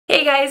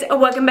Hey guys,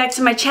 welcome back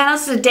to my channel.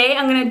 So today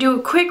I'm going to do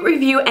a quick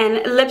review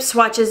and lip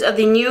swatches of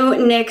the new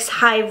NYX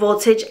High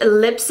Voltage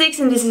lipsticks,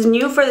 and this is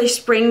new for the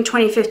Spring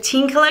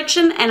 2015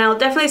 collection. And I'll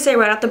definitely say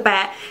right off the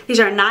bat, these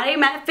are not a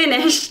matte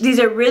finish.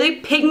 These are really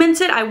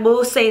pigmented. I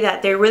will say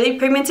that they're really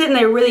pigmented and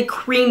they're really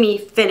creamy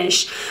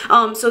finish.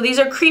 So these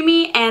are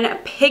creamy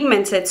and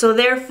pigmented, so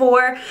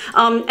therefore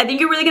I think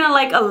you're really going to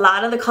like a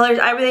lot of the colors.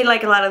 I really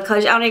like a lot of the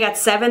colors. I only got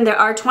 7. There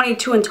are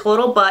 22 in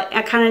total, but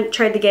I kind of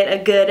tried to get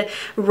a good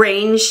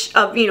range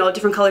of, you know,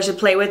 different colors to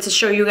play with to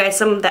show you guys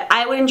some that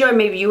I would enjoy,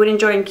 maybe you would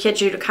enjoy, and get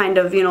you to kind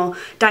of, you know,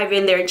 dive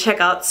in there and check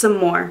out some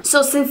more.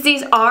 So since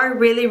these are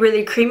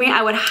really creamy,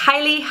 I would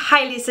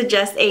highly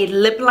suggest a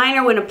lip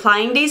liner when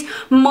applying these,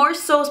 more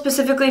so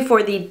specifically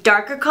for the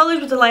darker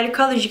colors. With the lighter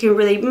colors you can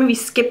really maybe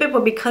skip it,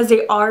 but because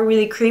they are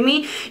really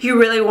creamy, you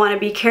really want to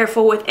be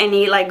careful with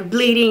any like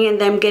bleeding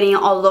and them getting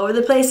all over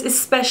the place,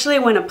 especially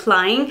when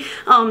applying.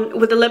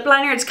 With the lip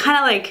liner, it's kind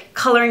of like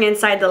coloring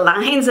inside the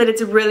lines, that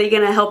it's really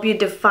gonna help you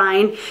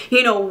define,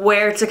 you know,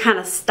 where to kind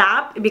of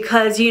stop,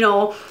 because, you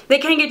know, they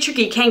can get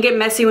tricky, can get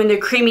messy when they're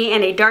creamy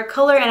and a dark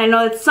color. And I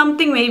know it's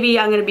something maybe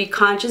I'm going to be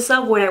conscious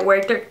of when I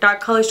wear dark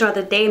colors throughout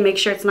the day and make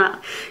sure it's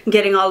not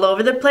getting all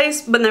over the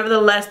place. But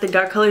nevertheless, the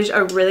dark colors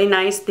are really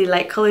nice, the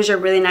light colors are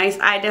really nice.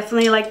 I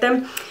definitely like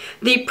them.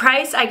 The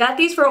price, I got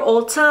these for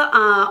Ulta.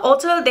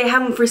 Ulta, they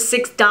have them for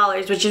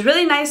 $6, which is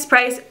really nice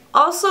price.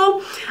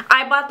 Also,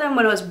 I bought them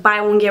when it was buy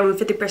one get one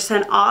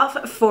 50%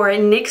 off for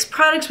NYX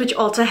products, which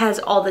Ulta has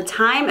all the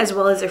time, as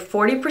well as their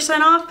 40%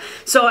 off.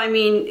 So I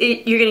mean,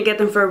 you're gonna get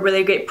them for a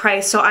really great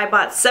price. So I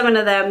bought 7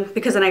 of them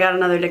because then I got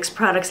another NYX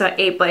products at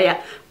 8. But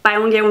yeah, buy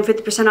one get one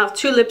 50% off,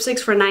 2 lipsticks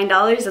for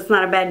 $9. That's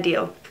not a bad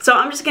deal. So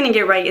I'm just gonna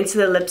get right into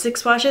the lipstick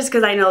swatches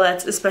because I know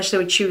that's especially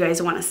what you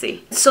guys want to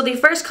see. So the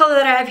first color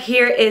that I have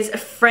here is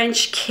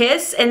French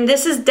Kiss, and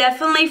this is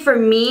definitely, for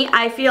me,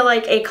 I feel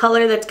like a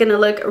color that's gonna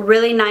look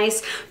really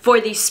nice for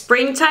the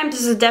springtime.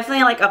 This is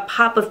definitely like a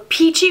pop of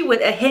peachy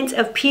with a hint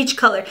of peach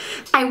color.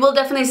 I will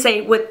definitely say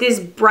with this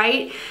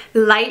bright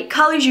light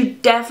colors, you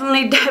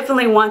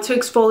definitely want to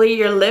exfoliate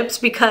your lips,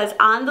 because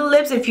on the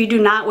lips, if you do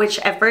not, which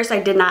at first I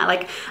did not,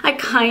 like I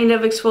kind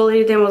of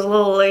exfoliated them, was a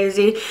little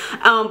lazy,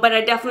 but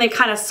I definitely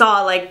kind of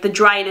saw like the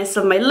dryness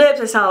of my lips.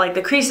 I saw like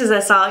the creases, I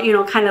saw, you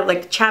know, kind of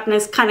like the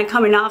chappedness kind of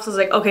coming off. So I was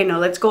like, okay, no,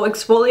 let's go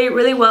exfoliate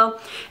really well.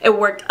 It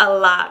worked a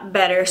lot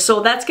better. So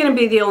that's gonna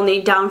be the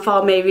only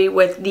downfall maybe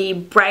with the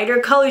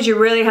brighter colors. You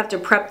really have to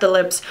prep the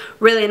lips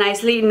really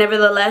nicely.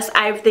 Nevertheless,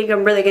 I think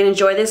I'm really gonna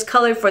enjoy this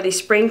color for the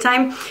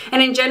springtime.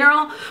 And in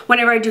general,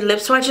 whenever I do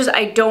lip swatches,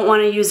 I don't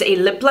want to use a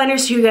lip liner,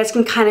 so you guys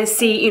can kind of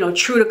see, you know,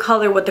 true to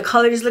color what the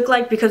colors look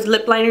like, because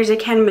lip liners, they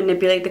can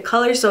manipulate the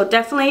color. So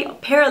definitely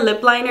pair a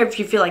lip liner if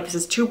you feel like this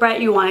is too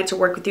bright, you want it to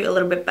work with you a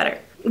little bit better.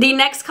 The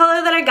next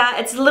color that I got,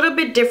 it's a little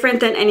bit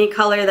different than any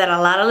color that a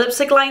lot of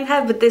lipstick lines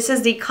have, but this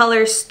is the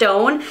color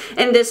Stone,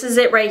 and this is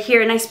it right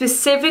here. And I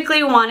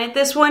specifically wanted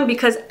this one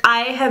because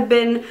I have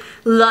been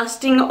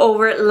lusting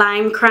over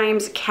Lime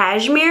Crime's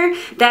Cashmere.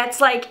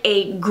 That's like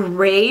a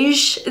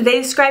grayish,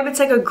 they describe it's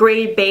like a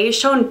gray beige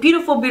tone.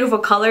 Beautiful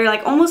color,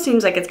 like almost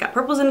seems like it's got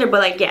purples in there, but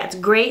like, yeah, it's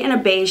gray and a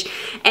beige,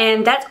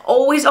 and that's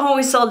always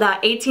sold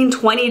out,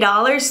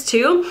 $18–20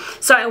 too.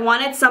 So I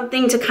wanted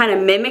something to kind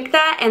of mimic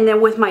that. And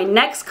then with my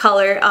next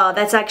color,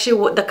 that's actually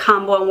what the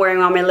combo I'm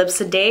wearing on my lips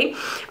today.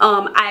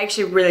 I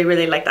actually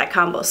really like that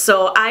combo.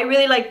 So I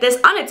really like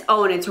this on its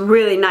own. It's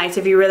really nice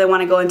if you really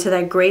want to go into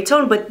that gray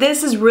tone, but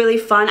this is really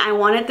fun. I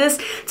wanted this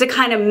to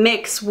kind of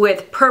mix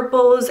with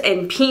purples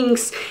and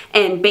pinks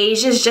and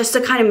beiges, just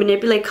to kind of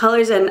manipulate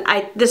colors. And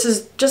this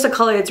is just a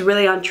color that's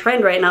really on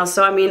trend right now.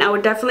 So I mean, I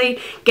would definitely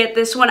get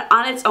this one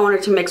on its own or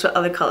to mix with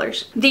other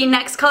colors. The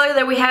next color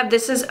that we have,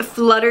 this is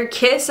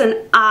Flutterkiss,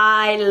 and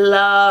I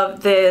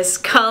love this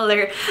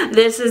color.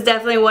 This is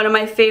definitely one of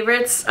my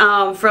favorites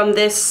from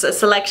this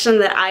selection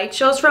that I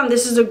chose from.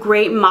 This is a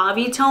great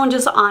mauve tone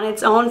just on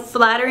its own,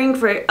 flattering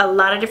for a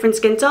lot of different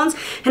skin tones.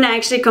 And I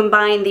actually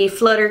combined the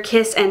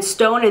Flutterkiss and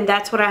Stone, and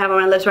that's what I have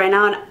on my lips right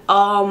now. And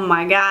oh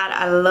my god,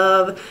 I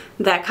love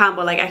that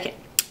combo. Like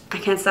I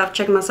can't stop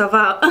checking myself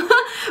out.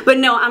 But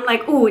no, I'm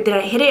like, ooh, did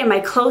I hit it? Am I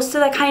close to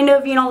that kind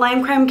of, you know,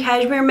 Lime Crime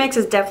Cashmere mix?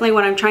 Is definitely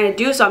what I'm trying to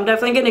do. So I'm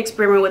definitely going to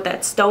experiment with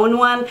that Stone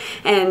one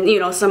and, you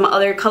know, some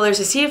other colors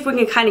to see if we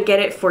can kind of get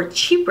it for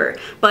cheaper.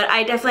 But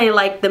I definitely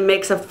like the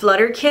mix of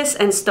Flutterkiss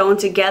and Stone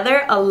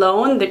together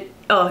alone.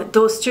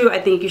 Those two I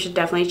think you should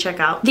definitely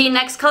check out. The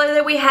next color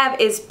that we have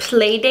is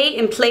Playdate,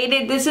 and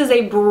Playdate, this is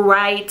a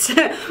bright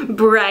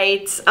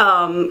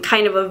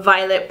kind of a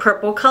violet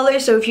purple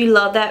color. So if you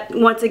love that,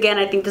 once again,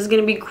 I think this is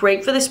going to be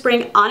great for the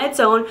spring on its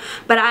own.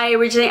 But I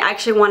originally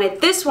actually wanted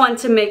this one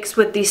to mix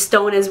with the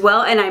Stone as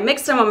well, and I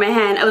mixed them on my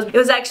hand. It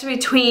was actually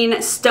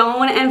between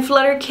Stone and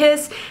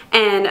Flutterkiss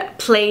and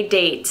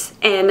Playdate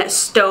and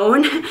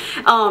Stone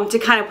to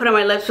kind of put on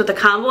my lips with the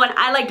combo, and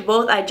I liked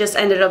both. I just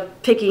ended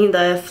up picking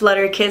the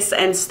Flutterkiss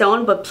and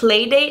Stone, but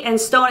Playdate and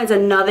Stone is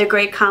another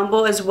great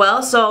combo as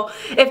well. So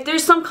if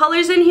there's some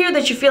colors in here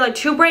that you feel like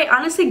too bright,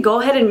 honestly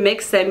go ahead and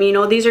mix them. You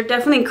know, these are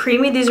definitely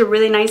creamy, these are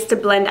really nice to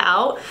blend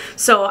out,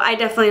 so I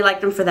definitely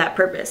like them for that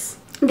purpose.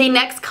 The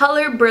next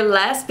color,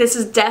 Burlesque. This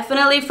is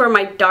definitely for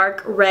my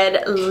dark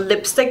red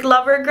lipstick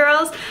lover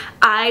girls.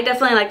 I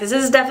definitely like this.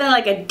 This is definitely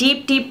like a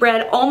deep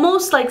red,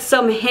 almost like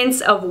some hints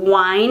of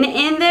wine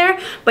in there,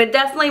 but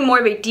definitely more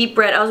of a deep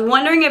red. I was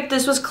wondering if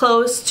this was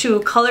close to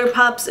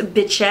ColourPop's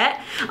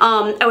Bichette.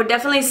 I would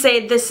definitely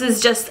say this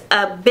is just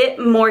a bit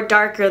more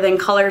darker than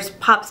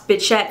ColourPop's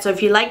Bichette. So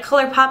if you like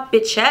ColourPop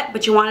Bichette,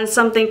 but you wanted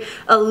something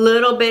a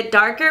little bit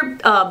darker,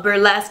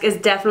 Burlesque is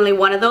definitely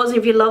one of those. And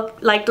if you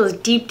like those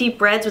deep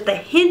reds with a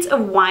hint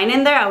of wine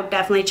in there, I would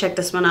definitely check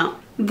this one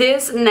out.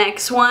 This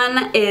next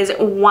one is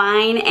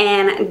Wine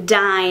and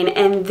Dine,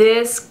 and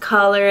this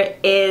color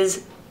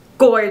is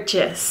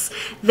gorgeous.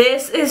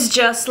 This is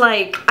just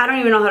like, I don't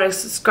even know how to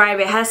describe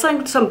it. It has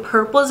like some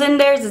purples in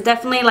there. It's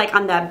definitely like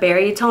on that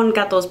berry tone,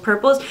 got those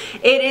purples.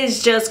 It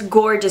is just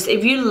gorgeous.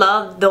 If you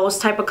love those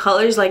type of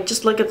colors, like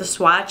just look at the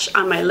swatch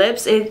on my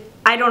lips.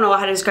 I don't know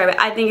how to describe it.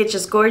 I think it's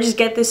just gorgeous.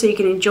 Get this so you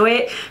can enjoy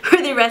it for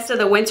the rest of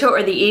the winter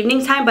or the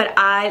evening time, but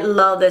I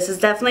love this. It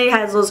definitely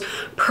has those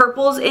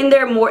purples in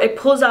there more. It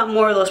pulls out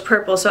more of those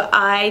purples, so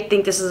I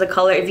think this is a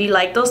color. If you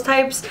like those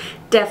types,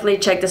 definitely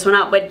check this one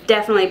out, but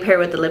definitely pair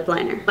with the lip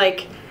liner.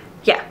 Like,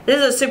 yeah, this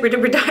is a super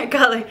duper dark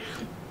color.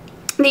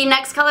 The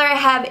next color I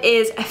have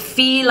is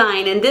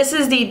Feline, and this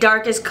is the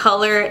darkest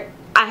color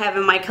I have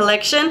in my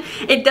collection.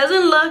 It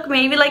doesn't look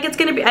maybe like it's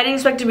gonna be, I didn't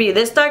expect it to be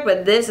this dark,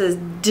 but this is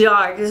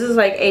dark. This is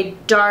like a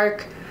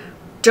dark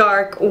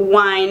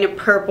wine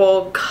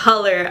purple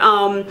color.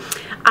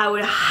 I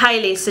would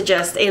highly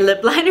suggest a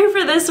lip liner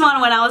for this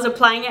one. When I was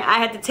applying it, I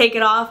had to take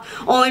it off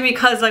only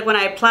because like when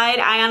I applied,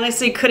 I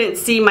honestly couldn't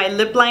see my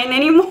lip line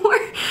anymore.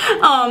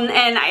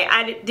 And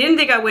I didn't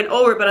think I went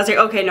over, but I was like,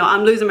 okay, no,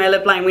 I'm losing my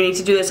lip line. We need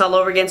to do this all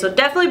over again. So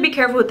definitely be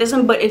careful with this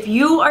one. But if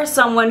you are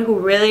someone who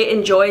really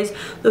enjoys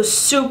those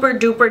super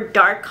duper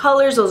dark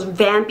colors, those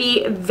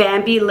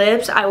vampy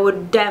lips, I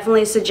would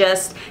definitely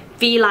suggest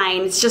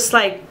Feline. It's just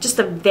like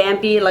a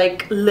vampy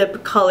like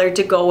lip color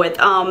to go with.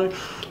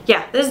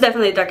 Yeah, this is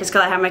definitely the darkest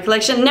color I have in my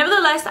collection.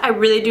 Nevertheless, I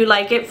really do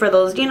like it for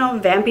those, you know,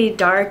 vampy,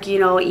 dark, you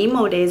know,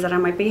 emo days that I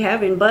might be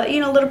having, but, you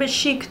know, a little bit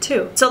chic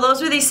too. So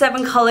those were the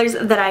 7 colors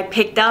that I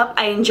picked up.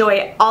 I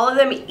enjoy all of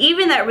them,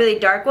 even that really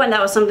dark one.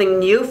 That was something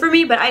new for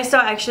me, but I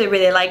still actually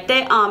really liked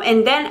it.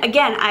 And then,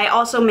 again, I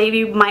also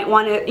maybe might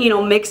want to, you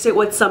know, mix it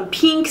with some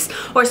pinks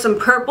or some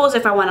purples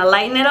if I want to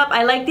lighten it up.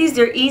 I like these.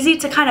 They're easy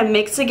to kind of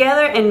mix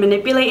together and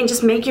manipulate and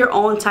just make your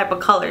own type of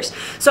colors.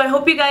 So I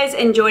hope you guys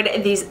enjoyed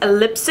these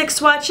lipstick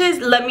swatches.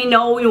 Let me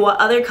know what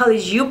other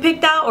colors you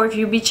picked out, or if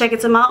you be checking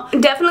some out.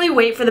 Definitely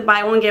wait for the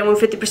buy one get one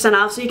 50%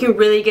 off so you can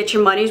really get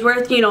your money's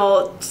worth. You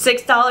know,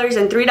 $6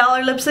 and $3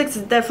 lipsticks is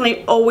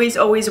definitely always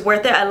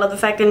worth it. I love the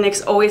fact that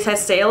NYX always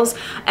has sales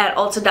at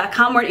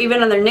Ulta.com, or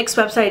even on their NYX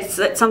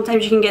website.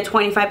 Sometimes you can get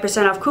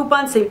 25% off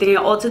coupons. Same thing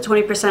at Ulta,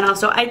 20% off.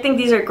 So I think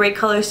these are great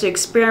colors to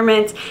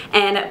experiment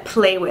and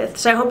play with.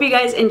 So I hope you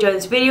guys enjoyed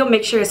this video.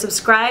 Make sure to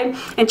subscribe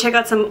and check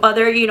out some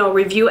other, you know,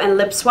 review and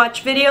lip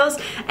swatch videos,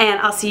 and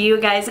I'll see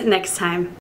you guys next time.